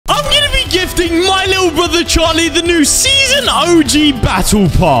gifting my little brother Charlie the new Season OG Battle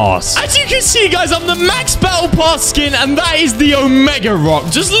Pass. As you can see, guys, I'm the Max Battle Pass skin, and that is the Omega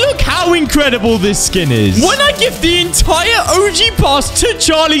Rock. Just look how incredible this skin is. When I gift the entire OG Pass to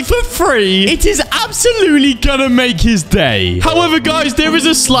Charlie for free, it is absolutely gonna make his day. However, guys, there is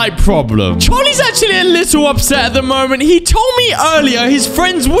a slight problem. Charlie's actually a little upset at the moment. He told me earlier his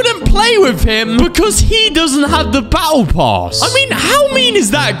friends wouldn't play with him because he doesn't have the Battle Pass. I mean, how mean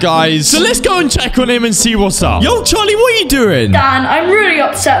is that, guys? So let's go and check on him and see what's up. Yo, Charlie, what are you doing? Dan, I'm really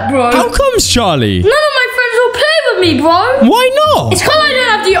upset, bro. How comes, Charlie? None of my friends will play with me, bro. Why not? It's because I don't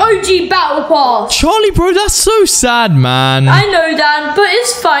have the OG Battle Pass. Charlie, bro, that's so sad, man. I know, Dan, but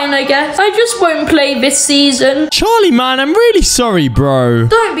it's fine, I guess. I just won't play this season. Charlie, man, I'm really sorry, bro.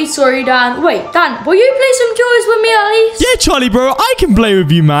 Don't be sorry, Dan. Wait, Dan, will you play some duos with me at least? Yeah, Charlie, bro, I can play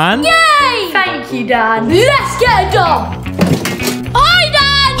with you, man. Yay! Thank you, Dan. Let's get a dub. Hi,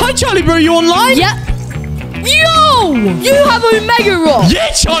 Dan. Hi, Charlie, bro, you online? Yep. Yo! You have Omega Rock! Yeah,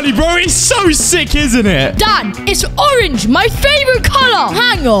 Charlie, bro, it's so sick, isn't it? Dan, it's orange, my favorite color.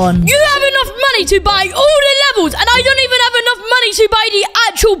 Hang on. You have enough money to buy all the levels, and I don't even have enough money to buy the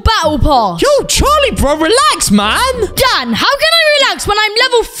actual Battle Pass. Yo, Charlie, bro, relax, man. Dan, how can I relax when I'm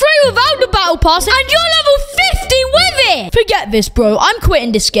level 3 without the Battle Pass, and you're level 50 with it? Forget this, bro. I'm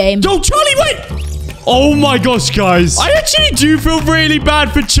quitting this game. Yo, Charlie, wait. Oh my gosh, guys. I actually do feel really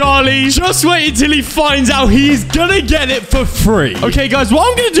bad for Charlie. Just wait until he finds out he's gonna get it for free. Okay, guys, what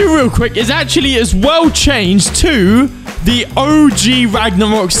I'm gonna do real quick is actually as well change to the OG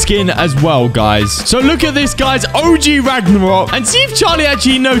Ragnarok skin as well, guys. So look at this, guys. OG Ragnarok. And see if Charlie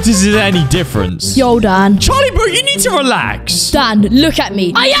actually notices any difference. Yo, Dan. Charlie, bro, you need to relax. Dan, look at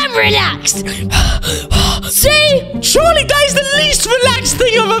me. I am relaxed. See? Charlie, that is the least relaxed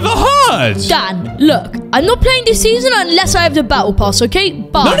thing I've ever heard. Dan, look. I'm not playing this season unless I have the Battle Pass, okay?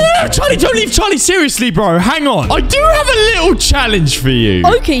 Bye. No, Charlie, don't leave Charlie. Seriously, bro. Hang on. I do have a little challenge for you.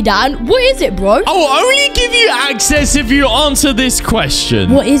 Okay, Dan. What is it, bro? I will only give you access if you answer this question.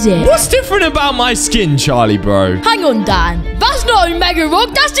 What is it? What's different about my skin, Charlie, bro? Hang on, Dan. That's not Omega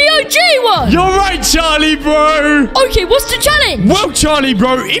Rock. That's the OG one. You're right, Charlie, bro. Okay, what's the challenge? Well, Charlie,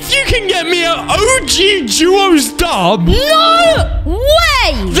 bro, if you can get me an OG Duos dub... No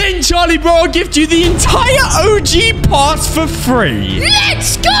way! Then, Charlie, bro, I'll gift you the entire OG pass for free.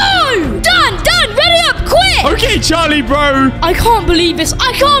 Let's go! Dan, ready up, quick! Okay, Charlie, bro. I can't believe this.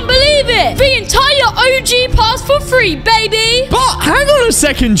 I can't believe it. The entire OG pass for free, baby. But hang on a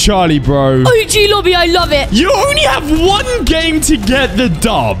second, Charlie, bro. OG lobby, I love it. You only have one game to get the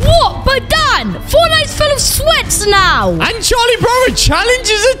dub. What? But Dan, Fortnite's full of sweats now. And Charlie, bro, a challenge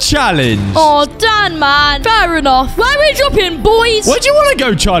is a challenge. Oh, Dan, man. Fair enough. Where are we dropping, boys? Where do you want to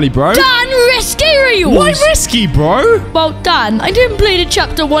go, Charlie, bro? Dan, risky reels. Why risky, bro? Well, Dan, I didn't play the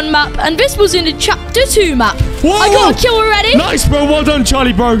Chapter 1 map, and this was in the Chapter 2 map. Whoa, I got a kill already. Nice, bro. Well done,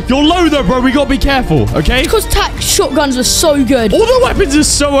 Charlie, bro. You're low, though, bro. We got to be careful, okay? Because tac shotguns are so good. All the weapons are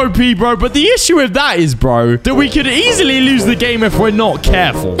so OP, bro. But the issue with that is, bro, that we could easily lose the game if we're not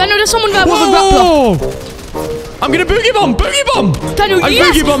careful. Daniel, there's someone there with a Whoa! grappler. I'm going to boogie bomb. Boogie bomb. Daniel, I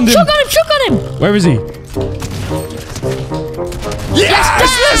yes. boogie bombed him. Shotgun him. Where is he? Yes!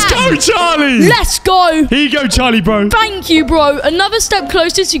 Let's go, Charlie! Let's go! Here you go, Charlie, bro. Thank you, bro. Another step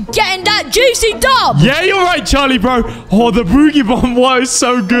closer to getting that juicy dub. Yeah, you're right, Charlie, bro. Oh, the boogie bomb was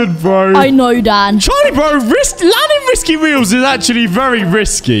so good, bro. I know, Dan. Charlie, bro, landing risky wheels is actually very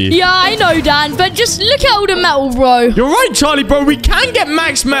risky. Yeah, I know, Dan, but just look at all the metal, bro. You're right, Charlie, bro. We can get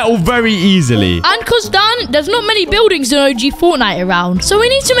max metal very easily. And because, Dan, there's not many buildings in OG Fortnite around, so we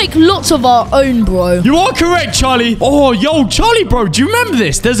need to make lots of our own, bro. You are correct, Charlie. Oh, yo, Charlie, bro, do you remember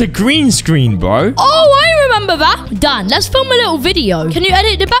this? There's a green screen, bro. Oh, I remember that. Dan, let's film a little video. Can you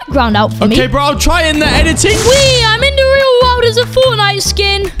edit the background out for me? Okay, bro, I'll try it in the editing. Wee, I'm in the real world as a Fortnite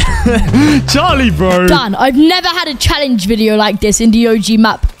skin. Charlie, bro. Dan, I've never had a challenge video like this in the OG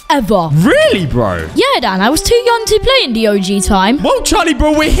map. Ever. Really, bro? Yeah, Dan, I was too young to play in the OG time. Well, Charlie,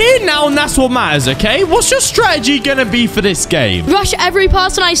 bro, we're here now and that's what matters, okay? What's your strategy gonna be for this game? Rush every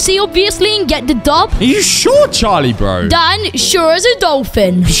person I see, obviously, and get the dub. Are you sure, Charlie, bro? Dan, sure as a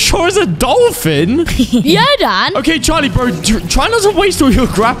dolphin. Sure as a dolphin? Yeah, Dan. Okay, Charlie, bro, try not to waste all your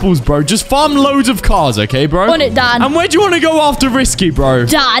grapples, bro. Just farm loads of cars, okay, bro? On it, Dan. And where do you want to go after risky, bro?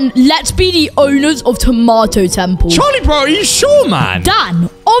 Dan, let's be the owners of Tomato Temple. Charlie, bro, are you sure, man? Dan,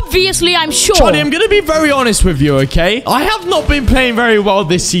 Obviously, I'm sure. Charlie, I'm going to be very honest with you, okay? I have not been playing very well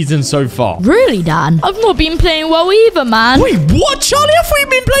this season so far. Really, Dan? I've not been playing well either, man. Wait, what, Charlie? I thought you'd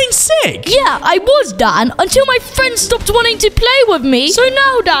been playing sick. Yeah, I was, Dan, until my friends stopped wanting to play with me. So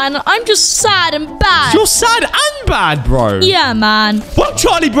now, Dan, I'm just sad and bad. You're sad and bad, bro. Yeah, man. Well,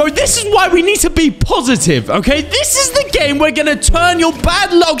 Charlie, bro, this is why we need to be positive, okay? This is the game we're going to turn your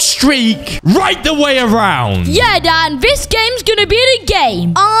bad luck streak right the way around. Yeah, Dan, this game's gonna be the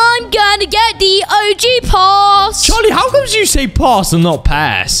game. I'm gonna get the OG pass. Charlie, how come you say pass and not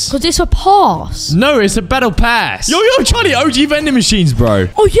pass? Because it's a pass. No, it's a battle pass. Yo, Charlie, OG vending machines, bro.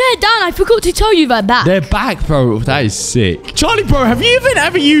 Oh, yeah, Dan, I forgot to tell you that back. They're back, bro. That is sick. Charlie, bro, have you even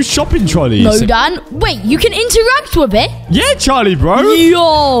ever used shopping trolleys? No, Dan. Wait, you can interact with it? Yeah, Charlie, bro.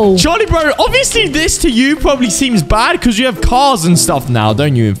 Yo. Charlie, bro, obviously this to you probably seems bad because you have cars and stuff now,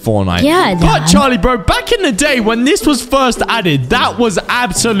 don't you, in Fortnite? Yeah, Dan. But, Charlie, bro, back in the day when this was first added, that was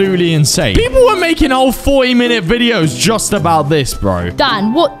absolutely insane. People were making whole 40-minute videos just about this, bro.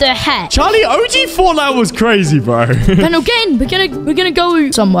 Dan, what the heck? Charlie, OG Fortnite was crazy, bro. Dan, again, we're gonna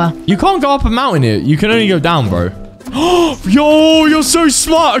go somewhere. You can't go up a mountain here. You can only go down, bro. Yo, you're so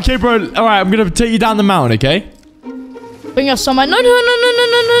smart. Okay, bro. All right, I'm going to take you down the mountain, okay? Bring us somewhere. No.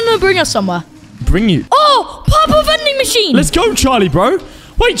 Bring us somewhere. Bring you. Oh, purple vending machine. Let's go, Charlie, bro.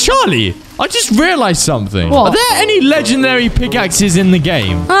 Wait, Charlie, I just realized something. What? Are there any legendary pickaxes in the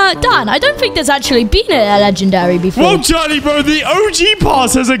game? Dan, I don't think there's actually been a legendary before. Whoa, Charlie, bro, the OG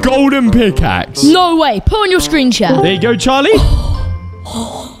pass has a golden pickaxe. No way. Put on your screen share. There you go, Charlie.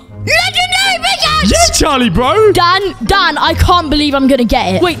 Legendary pickaxe! Yeah, Charlie, bro. Dan, I can't believe I'm gonna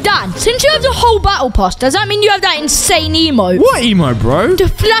get it. Wait, Dan, since you have the whole battle pass, does that mean you have that insane emote? What emote, bro? The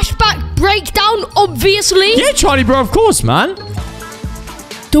flashback breakdown, obviously. Yeah, Charlie, bro, of course, man.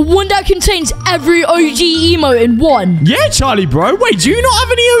 The one that contains every OG emote in one. Yeah, Charlie, bro. Wait, do you not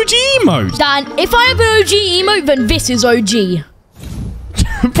have any OG emotes? Dan, if I have an OG emote, then this is OG.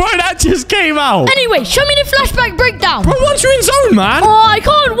 Bro, that just came out. Anyway, show me the flashback breakdown. Bro, once you're in zone, man. Oh, I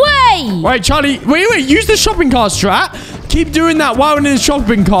can't wait. Right, Charlie, wait. Use the shopping cart strat. Keep doing that while in the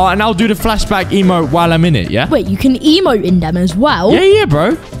shopping cart, and I'll do the flashback emote while I'm in it, yeah? Wait, you can emote in them as well? Yeah,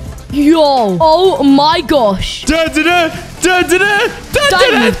 bro. Yo. Oh, my gosh. Daniel,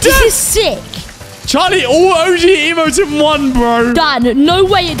 this is sick. Charlie, all OG emotes in one, bro. Dan, no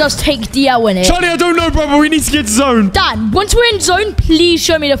way it does take DL in it. Charlie, I don't know, bro, but we need to get to zone. Dan, once we're in zone, please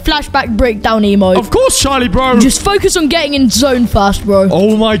show me the flashback breakdown emote. Of course, Charlie, bro. Just focus on getting in zone first, bro.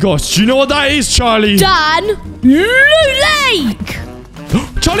 Oh, my gosh. Do you know what that is, Charlie? Dan, Loot Lake.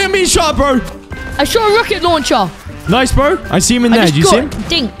 Charlie, I'm being shot, bro. I shot a rocket launcher. Nice, bro. I see him in there. Do you see him?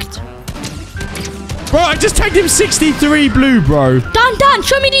 Dinked. Bro, I just tagged him 63 blue, bro. Dan,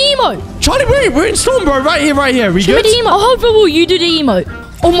 show me the emote. Charlie, we're in storm, bro. Right here. We show good? Me the emote. Oh, overall, you do the emote.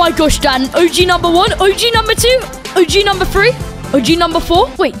 Oh my gosh, Dan. OG number 1, OG number 2, OG number 3, OG number 4.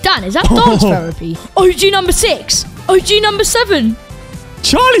 Wait, Dan, is that dance therapy? OG number 6, OG number 7.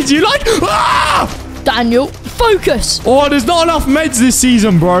 Charlie, do you like... Ah! Daniel, focus. Oh, there's not enough meds this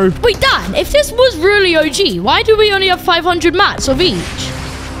season, bro. Wait, Dan, if this was really OG, why do we only have 500 mats of each?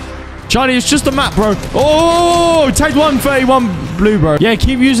 Charlie, it's just a map, bro. Oh, tagged 131 blue, bro. Yeah,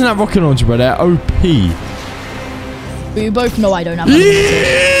 keep using that rocket launcher, bro. They're OP. We both know I don't have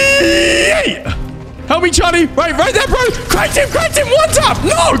Help me, Charlie. Right there, bro. Cracked him. One tap.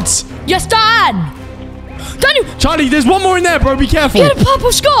 Not. Yes, Dan. Daniel. Charlie, there's one more in there, bro. Be careful. Get a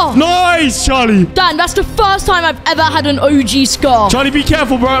purple scar. Nice, Charlie. Dan, that's the first time I've ever had an OG scar. Charlie, be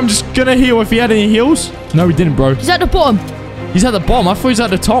careful, bro. I'm just going to heal if he had any heals. No, he didn't, bro. He's at the bottom. He's at the bottom. I thought he was at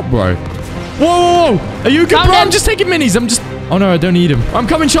the top, bro. Whoa. Are you good, bro? I'm just taking minis. Oh, no, I don't need him. I'm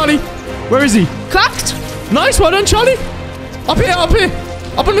coming, Charlie. Where is he? Cracked. Nice. Well done, Charlie. Up here.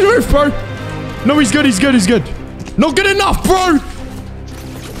 Up on the roof, bro. No, he's good. Not good enough, bro.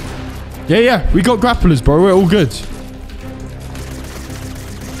 Yeah. We got grapplers, bro. We're all good.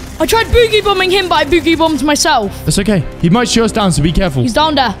 I tried boogie bombing him, but I boogie bombed myself. That's okay. He might shoot us down, so be careful. He's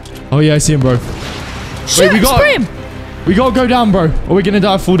down there. Oh, yeah, I see him, bro. Shoot, spray him. We gotta go down, bro, or we're gonna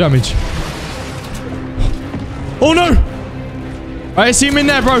die of full damage. Oh, no. All right, I see him in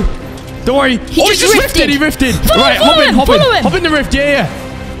there, bro. Don't worry. He just rifted. He rifted. Right, hop in. Hop in the rift. Yeah.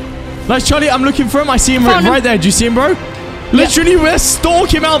 Nice, Charlie. I'm looking for him. I see him right there. Do you see him, bro? Literally, we're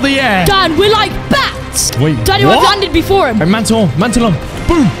stalking him out the air. Dan, we're like bats. Wait, Daniel, I've landed before him. Right, mantle him.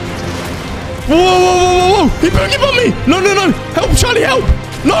 Boom. Whoa. He boogie bombed me. No. Help, Charlie, help.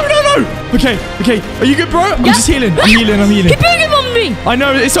 No. Okay. Are you good, bro? I'm just healing. I'm healing. He boogie bombed me. I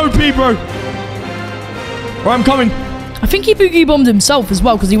know. It's OP, bro. Right, I'm coming. I think he boogie bombed himself as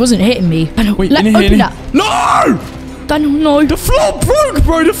well because he wasn't hitting me. Wait, open that. No! Daniel, no. The floor broke,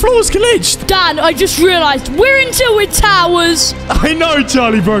 bro. The floor's glitched. Dan, I just realized we're in Tilted Towers. I know,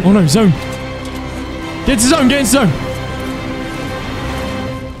 Charlie, bro. Oh, no, zone. Get into zone. Get into zone.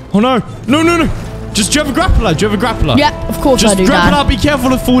 Oh, no. No, no, no. Just, do you have a grappler? Do you have a grappler? Yeah, of course I do, Just grapple Dan. up. Be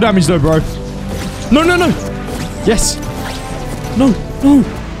careful of full damage, though, bro. No, no, no. Yes. No, no.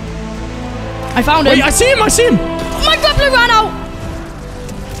 I found him. Wait, I see him. I see him. My grappler ran out.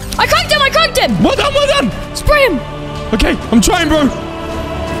 I cracked him. I cracked him. Well done, well done. Spray him. Okay, I'm trying, bro.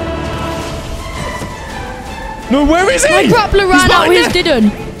 No, where is he? My grappler ran out. His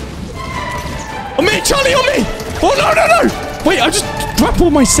didn't. On me, Charlie, on me. Oh, no, no, no. Wait, I just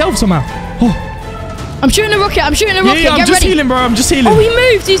grappled myself somehow. Oh. I'm shooting a rocket. I'm shooting a rocket. Yeah, I'm Get just ready. healing, bro. I'm just healing. Oh, he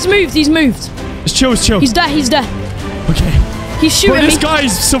moved. He's moved. He's moved. It's chill, it's chill. He's there. He's there. Okay. He's shooting Bro, this me.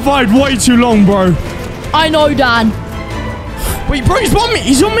 guy's survived way too long, bro. I know, Dan. Wait, bro, he's on me.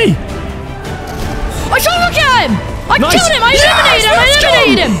 He's on me. I shot a rocket at him. I Nice. killed him. I eliminated him. Let's I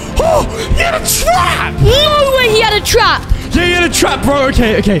eliminated go. him. Oh, he had a trap. No way he had a trap. Yeah, he had a trap, bro.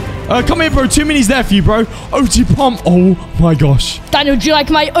 Okay, okay. Come here, bro. 2 minis there for you, bro. OG pump. Oh, my gosh. Daniel, do you like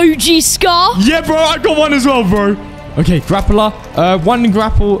my OG scar? Yeah, bro. I got one as well, bro. Okay, grappler. One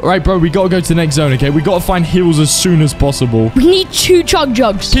grapple. Right, bro. We got to go to the next zone, okay? We got to find heals as soon as possible. We need 2 chug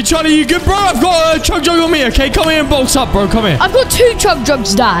jugs. Okay, Charlie, you good, bro? I've got a chug jug on me, okay? Come here and box up, bro. Come here. I've got 2 chug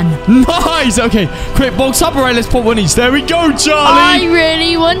jugs, Dan. Nice. Okay, quick, box up. All right, let's put one each. There we go, I Charlie.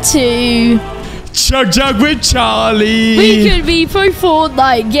 really want to. Chug jug with Charlie. We could be pro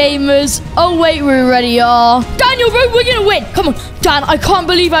Fortnite gamers. Oh, wait, we already are. Daniel, bro, we're going to win. Come on. Dan, I can't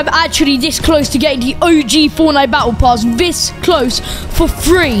believe I'm actually this close to getting the OG Fortnite Battle Pass. This close for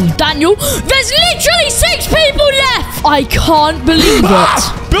free. Daniel, there's literally 6 people left. I can't believe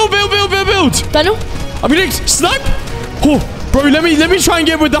it. Build, build, build, build, build. Daniel? I'm gonna snipe. Oh, bro, let me try and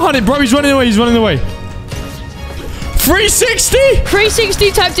get with the 100. Bro, he's running away. He's running away. 360?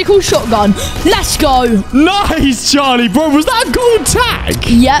 360 tactical shotgun. Let's go. Nice, Charlie, bro. Was that a gold tag?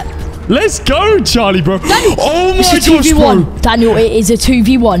 Yep. Let's go, Charlie, bro. Daniel, Oh my it's a gosh, 2v1. bro. Daniel, it is a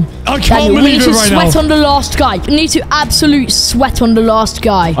 2v1. I can't Daniel, we believe need it to right sweat now. on the last guy. We need to absolute sweat on the last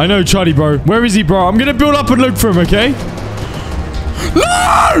guy. I know, Charlie, bro. Where is he, bro? I'm gonna build up and look for him, okay?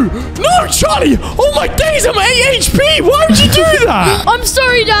 No! No, Charlie! Oh my days, I'm 8 HP! Why would you do that? I'm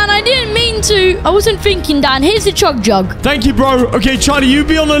sorry, Dan. I didn't mean to. I wasn't thinking, Dan. Here's the chug jug. Thank you, bro. Okay, Charlie, you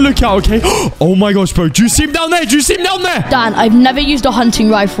be on the lookout, okay? Oh my gosh, bro. Do you see him down there? Do you see him down there? Dan, I've never used a hunting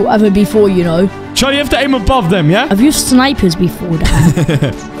rifle ever before, you know. Charlie, you have to aim above them, yeah? I've used snipers before,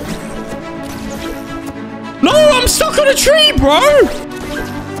 Dan. No, I'm stuck on a tree, bro!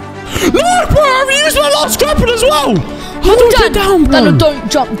 No, bro, I've used my last grapple as well! How do I get down, bro? Daniel,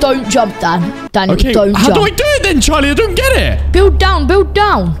 don't jump. Don't jump, Dan. Daniel, Okay, don't how jump. do I do it then, Charlie? I don't get it. Build down, build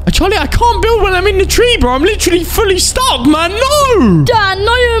down. Charlie, I can't build when I'm in the tree, bro. I'm literally fully stuck, man. No! Dan,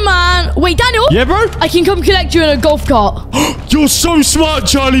 no, man. Wait, Daniel. Yeah, bro? I can come collect you in a golf cart. You're so smart,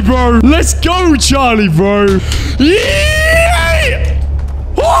 Charlie, bro. Let's go, Charlie, bro. Yeah!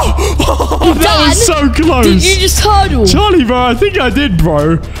 Oh, that was so close. Did you just hurdle? Charlie, bro, I think I did,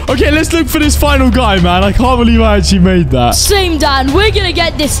 bro. Okay, let's look for this final guy, man. I can't believe I actually made that. Same, Dan. We're gonna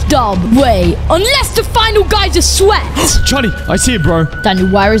get this dub. Wait, unless the final guy's a sweat. Charlie, I see it, bro. Daniel,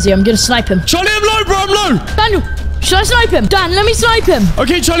 where is he? I'm gonna snipe him. Charlie, I'm low, bro. I'm low. Daniel, should I snipe him? Dan, let me snipe him.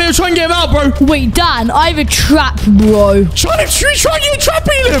 Okay, Charlie, I'll try and get him out, bro. Wait, Dan, I have a trap, bro. Charlie, should we try and get a trap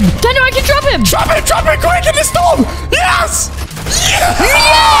in him? Daniel, I can trap him. Trap him, quick in the storm. Yes!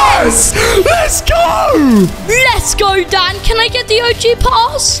 Yes! Let's go! Let's go, Dan. Can I get the OG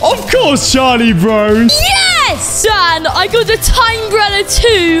pass? Of course, Charlie, bro. Yes! Dan, I got the time brother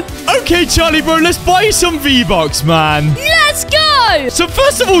too. Okay, Charlie, bro, let's buy you some V-Bucks, man. Let's go! So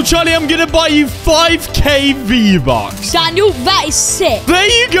first of all, Charlie, I'm going to buy you 5k V-Bucks. Daniel, that is sick. There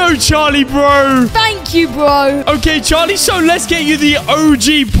you go, Charlie, bro. Thank you, bro. Okay, Charlie, so let's get you the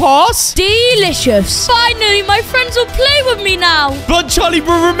OG pass. Delicious. Finally, my friends will play with me now. But, Charlie,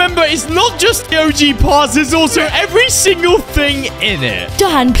 bro, remember, it's not just the OG pass. There's also every single thing in it.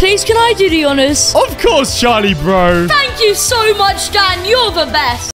 Dan, please, can I do the honors? Of course, Charlie, bro. Thank you so much, Dan. You're the best.